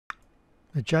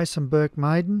The Jason Burke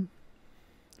Maiden,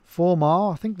 4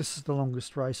 mile. I think this is the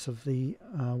longest race of the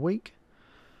week.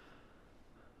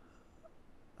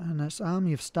 And that's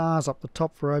Army of Stars up the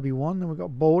top for Obi-Wan. Then we've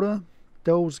got Border,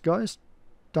 Del's Ghost,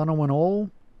 Dunawin All,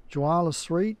 Joala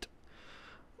Street,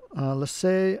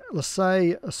 Laissez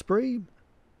Esprit,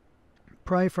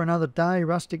 Pray for Another Day,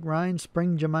 Rustic Rain,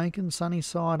 Spring Jamaican, Sunny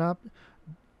Side Up,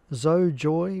 Zoe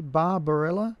Joy,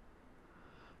 Barbarella,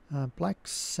 Black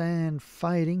Sand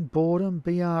Fading, Boredom,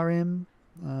 BRM,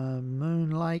 Moon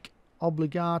Lake,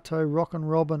 Obligato, Rockin'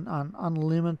 Robin, and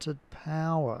Unlimited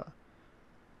Power.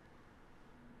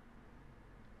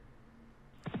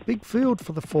 Big field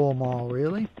for the 4 mile,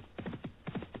 really.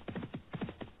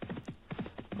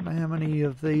 I don't know how many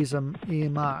of these are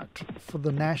earmarked for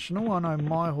the national. I know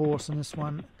my horse in this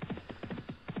one,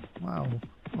 well,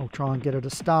 I'll try and get it a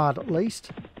start at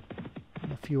least.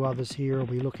 And a few others here will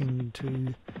be looking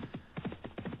to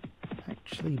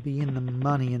actually be in the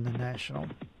money in the national.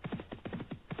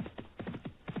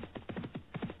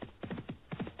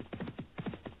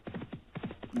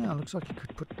 Now, it looks like you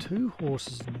could put 2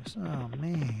 horses in this. Oh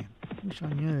man, wish I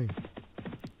knew.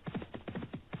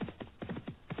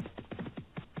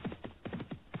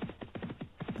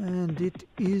 And it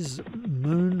is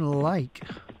Moon Lake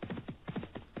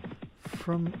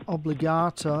from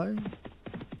Obligato,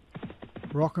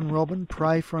 Rockin' Robin,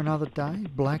 Pray for Another Day,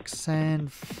 Black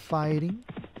Sand Fading,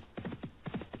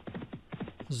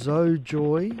 Zoe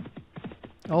Joy.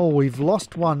 Oh, we've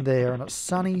lost one there, and it's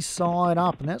Sunny Side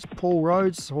Up, and that's Paul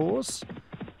Rhodes' horse.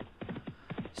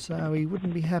 So he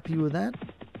wouldn't be happy with that.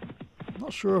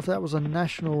 Not sure if that was a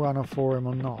national runner for him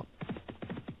or not.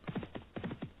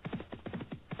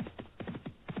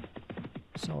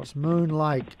 So it's Moon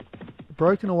Lake,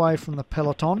 broken away from the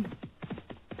peloton.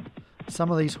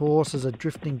 Some of these horses are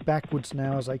drifting backwards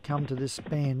now as they come to this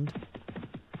bend.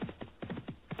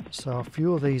 So a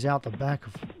few of these out the back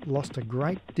have lost a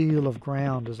great deal of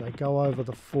ground as they go over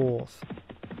the 4th.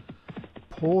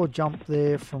 Poor jump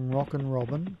there from Rockin'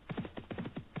 Robin.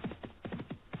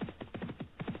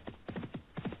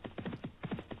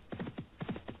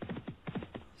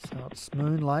 So it's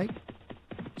Moon Lake,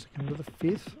 second to the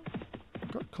 5th.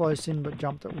 Got close in but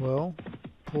jumped it well.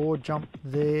 Poor jump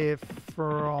there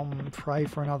from Pray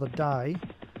for Another Day.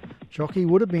 Jockey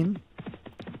would have been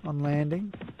on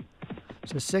landing.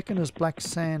 So second is Black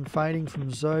Sand Fading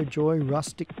from Zoe Joy,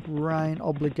 Rustic Rain,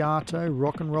 Obligato,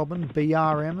 Rockin' Robin,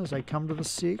 BRM as they come to the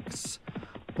 6th.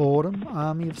 Boredom,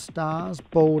 Army of Stars,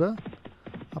 Boulder,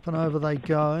 up and over they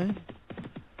go.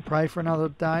 Pray for Another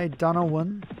Day,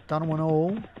 Dunawin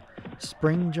All,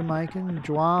 Spring Jamaican,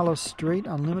 Joala Street,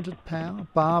 Unlimited Power,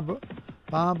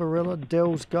 Barbarella,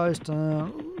 Del's Ghost,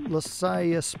 and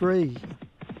Laissez Esprit.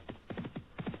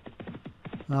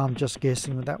 I'm just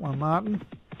guessing with that one, Martin.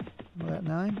 That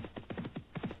name.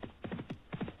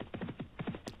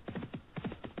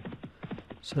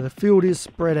 So the field is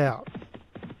spread out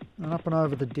and up and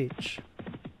over the ditch.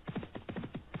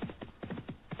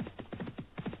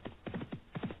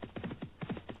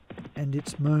 And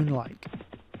it's Moon Lake.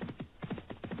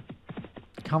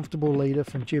 Comfortable leader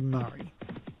from Jim Murray.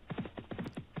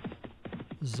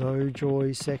 Zoe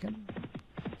Joy second.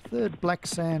 Third, Black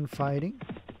Sand Fading.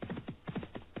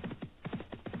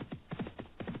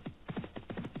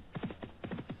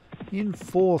 In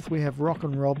 4th we have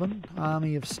Rockin' Robin,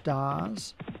 Army of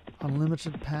Stars,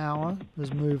 Unlimited Power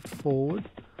has moved forward,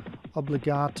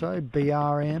 Obligato,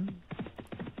 BRM,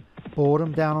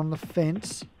 Boredom down on the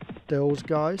fence, Del's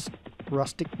Ghost,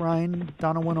 Rustic Rain,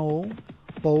 Dunawin All,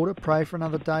 Boulder, Pray for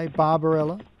Another Day,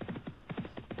 Barbarella,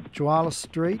 Joala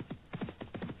Street,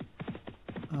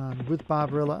 and with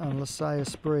Barbarella and Laissez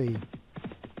Esprit.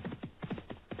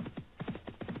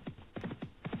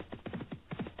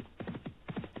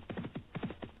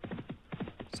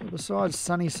 So besides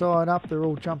Sunny Side Up, they're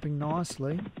all jumping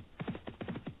nicely.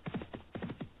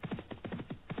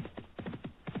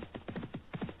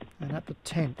 And at the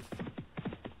 10th,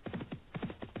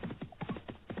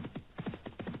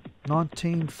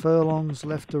 19 furlongs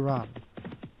left to run.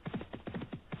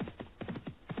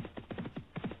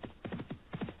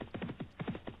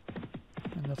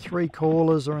 And the 3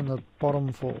 callers are in the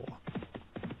bottom 4.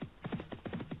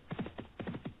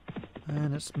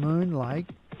 And it's Moon Lake.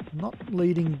 Not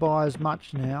leading by as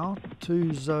much now.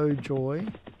 2 Zoe Joy.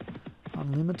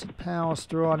 Unlimited Power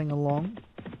striding along.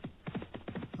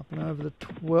 Up and over the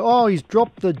 12. Oh, he's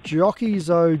dropped the jockey,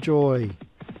 Zoe Joy.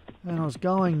 And it was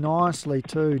going nicely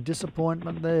too.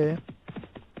 Disappointment there.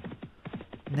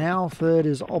 Now third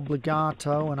is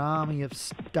Obligato, an Army of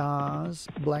Stars.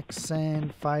 Black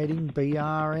Sand Fading,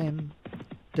 BRM.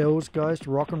 Del's Ghost,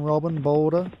 Rockin' Robin,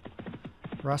 Boulder.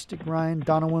 Rustic Rain,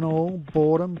 Dunawin All,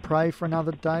 Boredom, Pray for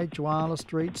Another Day, Joala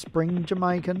Street, Spring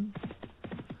Jamaican,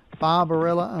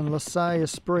 Barbarella and Laissez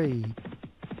Esprit.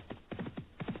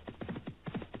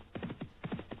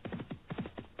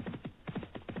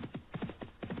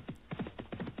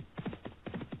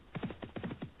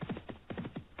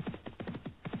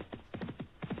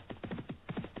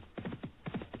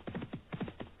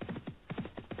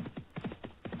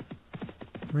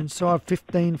 We're inside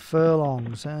 15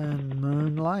 furlongs and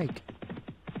Moon Lake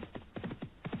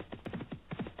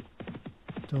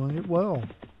doing it well.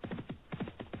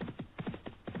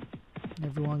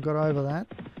 Everyone got over that.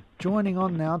 Joining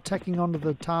on now, tacking onto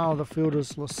the tail of the field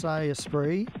is Laissez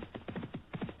Esprit,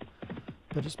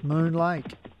 but it's Moon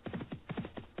Lake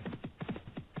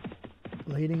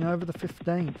leading over the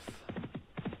 15th.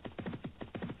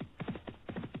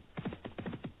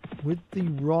 With the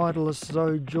riderless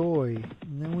Zoe Joy.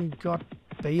 And then we've got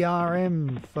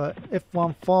BRM for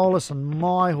F1 Follis, and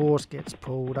my horse gets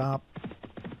pulled up.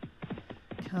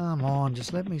 Come on,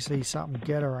 just let me see something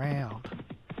get around.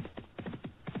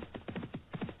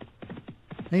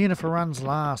 Even if it runs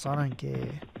last, I don't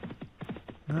care.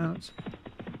 No, it's...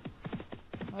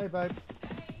 Hey, babe.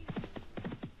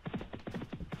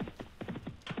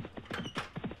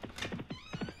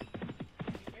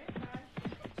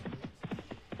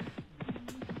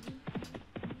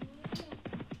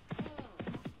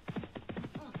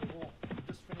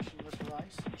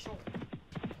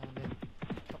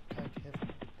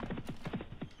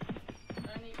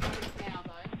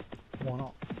 Why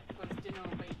not? Because dinner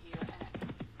will be here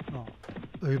at... Oh,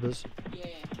 Ubers. Yeah.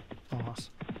 Nice.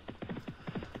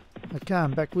 Okay,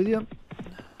 I'm back with you.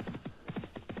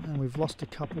 And we've lost a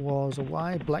couple while I was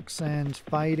away. Black Sands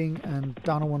fading and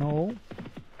Dunawin All.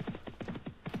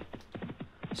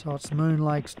 So it's Moon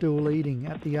Lake still leading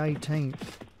at the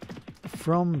 18th.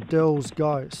 From Dell's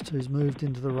Ghost, who's moved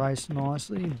into the race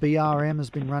nicely. BRM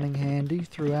has been running handy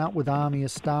throughout with Army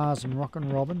of Stars and Rockin'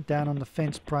 Robin. Down on the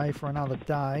fence, Pray for Another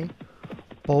Day.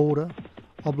 Boulder,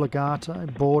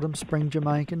 Obligato, Boredom, Spring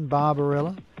Jamaican,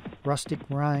 Barbarella, Rustic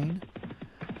Rain,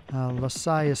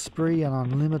 Laissez Esprit and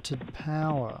Unlimited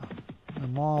Power. A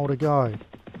mile to go.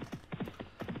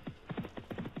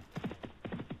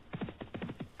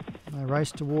 They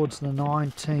race towards the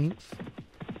 19th.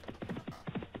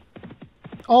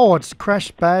 Oh, it's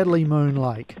crashed badly, Moon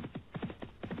Lake.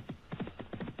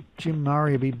 Jim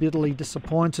Murray will be bitterly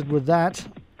disappointed with that.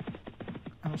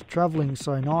 I was travelling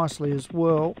so nicely as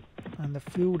well, and the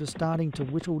field is starting to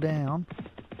whittle down.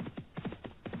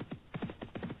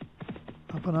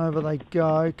 Up and over they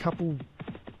go. Couple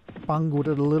bungled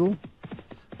it a little,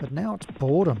 but now it's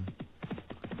Boredom.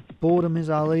 Boredom is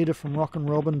our leader from Rockin'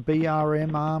 Robin,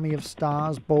 BRM, Army of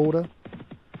Stars, Boulder.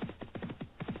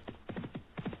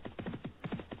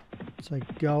 So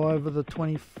go over the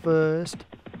 21st.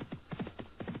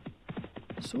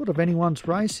 Sort of anyone's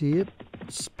race here.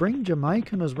 Spring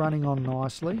Jamaican is running on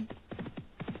nicely.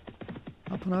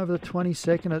 Up and over the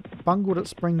 22nd, it bungled at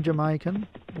Spring Jamaican.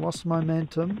 Lost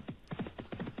momentum.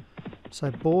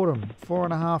 So Boredom,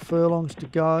 4.5 furlongs to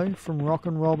go from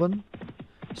Rockin' Robin.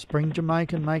 Spring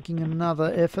Jamaican making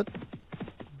another effort.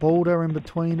 Boulder in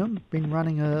between them. Been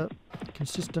running a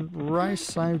consistent race.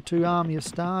 So to Army of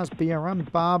Stars,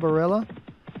 BRM, Barbarella.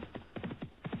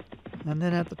 And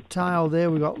then at the tail there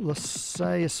we've got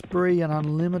Laissez Esprit and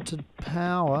Unlimited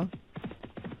Power.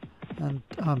 And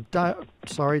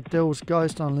Dell's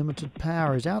Ghost Unlimited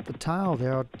Power is out the tail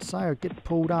there. I'd say I'd get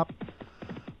pulled up,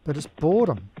 but it's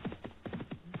Boredom.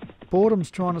 Boredom's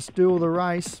trying to steal the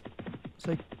race.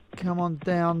 So come on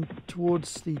down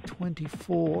towards the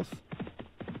 24th.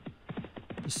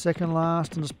 The second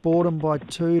last, and it's Boredom by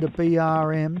 2 to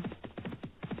BRM.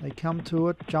 They come to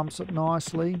it, jumps it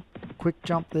nicely. Quick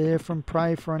jump there from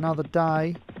Pray for Another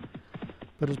Day.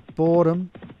 But it's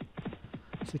Boredom.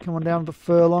 So coming down to the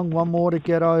furlong, one more to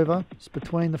get over. It's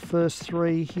between the first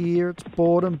three here. It's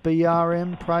Boredom,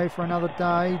 BRM, Pray for Another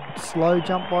Day. Slow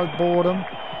jump by Boredom.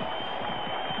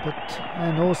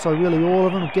 And also really all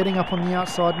of them getting up on the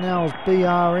outside now is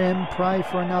BRM, Pray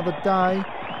for Another Day.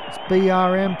 It's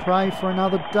BRM, Pray for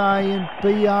Another Day, and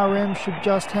BRM should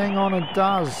just hang on, and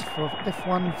does, for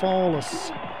F1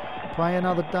 Follis. Pray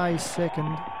Another Day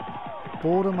second.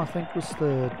 Boredom I think was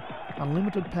third.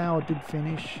 Unlimited Power did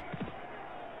finish.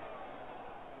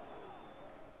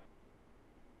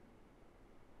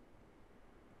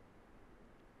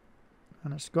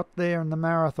 And it's got there in the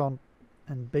marathon,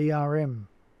 and BRM.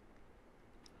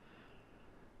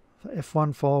 For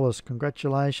F1 Follis,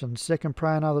 congratulations. Second,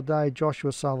 Pray Another Day,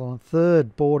 Joshua Sutherland.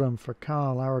 Third, Boredom for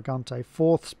Carl Arrogante.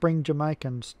 Fourth, Spring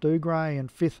Jamaican, Stu Gray.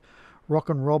 And fifth,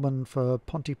 Rockin' Robin for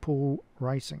Pontypool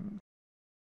Racing.